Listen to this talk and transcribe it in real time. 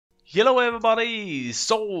Hello everybody!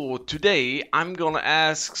 So today I'm gonna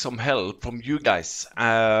ask some help from you guys.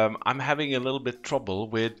 I'm having a little bit trouble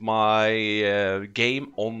with my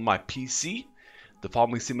game on my PC, the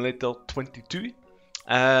Farming Simulator 22.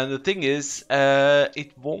 And the thing is,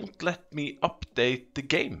 it won't let me update the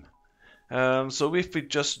game. So if we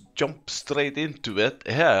just jump straight into it,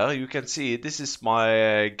 here you can see this is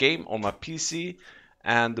my game on my PC,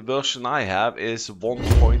 and the version I have is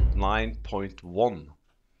 1.9.1.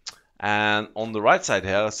 And on the right side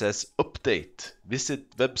here it says update,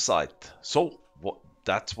 visit website. So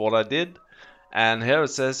that's what I did. And here it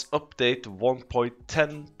says update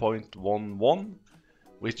 1.10.11,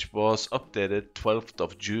 which was updated 12th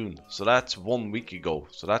of June. So that's 1 week ago.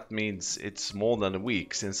 So that means it's more than a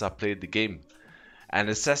week since I played the game. And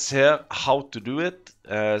it says here how to do it.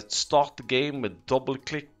 Start the game with double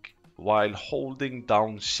click while holding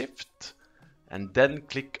down shift and then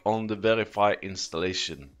click on the verify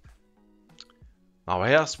installation. Now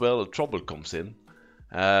here's where the trouble comes in.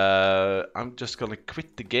 I'm just gonna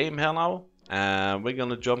quit the game here now, and we're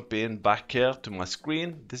gonna jump in back here to my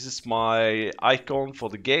screen. This is my icon for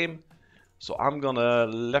the game, so I'm gonna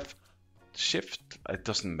left shift, it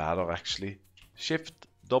doesn't matter actually, shift,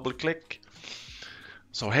 double click.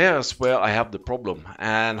 So here's where I have the problem,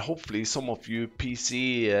 and hopefully some of you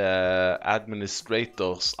PC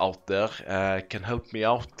administrators out there can help me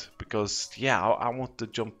out, because yeah, I want to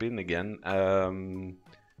jump in again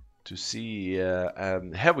to see.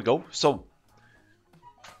 Here we go. So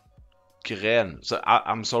Gren. So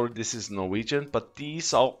I'm sorry, this is Norwegian, but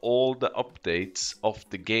these are all the updates of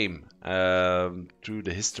the game through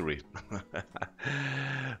the history.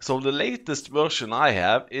 So the latest version I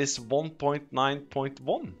have is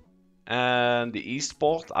 1.9.1, and the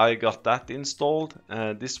eSport, I got that installed.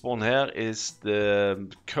 This one here is the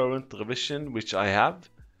current revision which I have,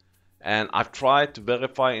 and I've tried to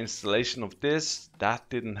verify installation of this. That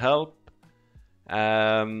didn't help.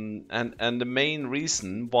 And the main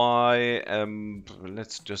reason why,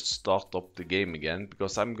 let's just start up the game again,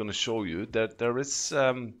 because I'm going to show you that there is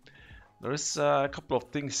a couple of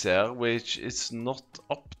things here which is not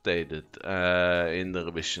updated in the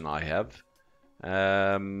revision I have.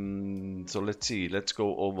 So let's see, let's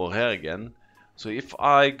go over here again. So if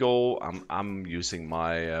I go, I'm using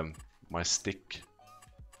my my stick.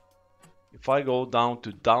 If I go down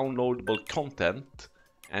to downloadable content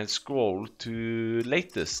and scroll to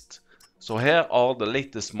latest, so here are the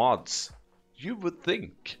latest mods. You would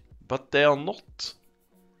think, but they are not.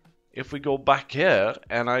 If we go back here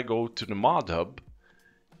and I go to the mod hub,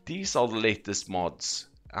 these are the latest mods.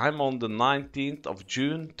 I'm on the 19th of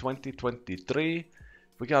June 2023.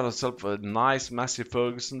 We got ourselves a nice Massey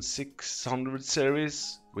Ferguson 600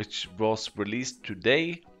 series, which was released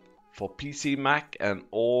today for PC, Mac, and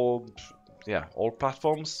all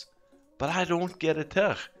platforms. But I don't get it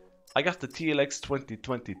here. I got the TLX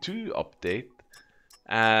 2022 update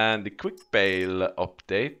and the Quick Bale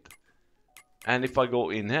update. And if I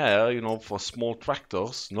go in here, you know, for small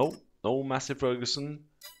tractors, no Massey Ferguson.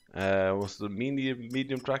 Was the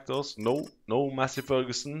medium tractors? No Massey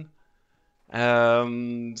Ferguson.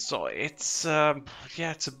 So it's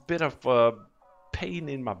it's a bit of a pain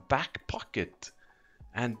in my back pocket.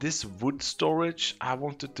 And this wood storage I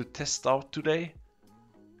wanted to test out today.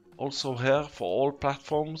 Also here for all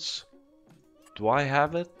platforms. Do I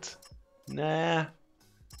have it? Nah.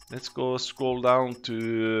 Let's go scroll down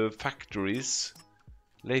to factories.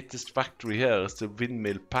 Latest factory here is the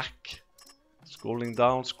windmill pack. Scrolling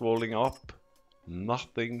down, scrolling up.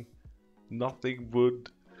 Nothing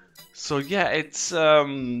wood. So yeah, it's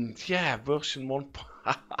version 1.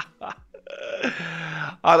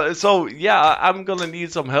 So yeah, I'm gonna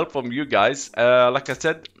need some help from you guys. Like I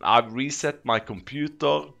said, I've reset my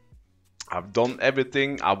computer. I've done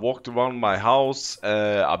everything. I walked around my house.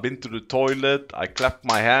 I've been to the toilet. I clapped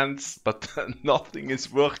my hands, but nothing is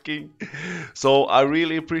working. So I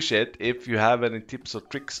really appreciate if you have any tips or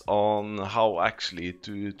tricks on how actually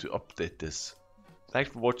to update this.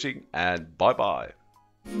 Thanks for watching, and bye bye.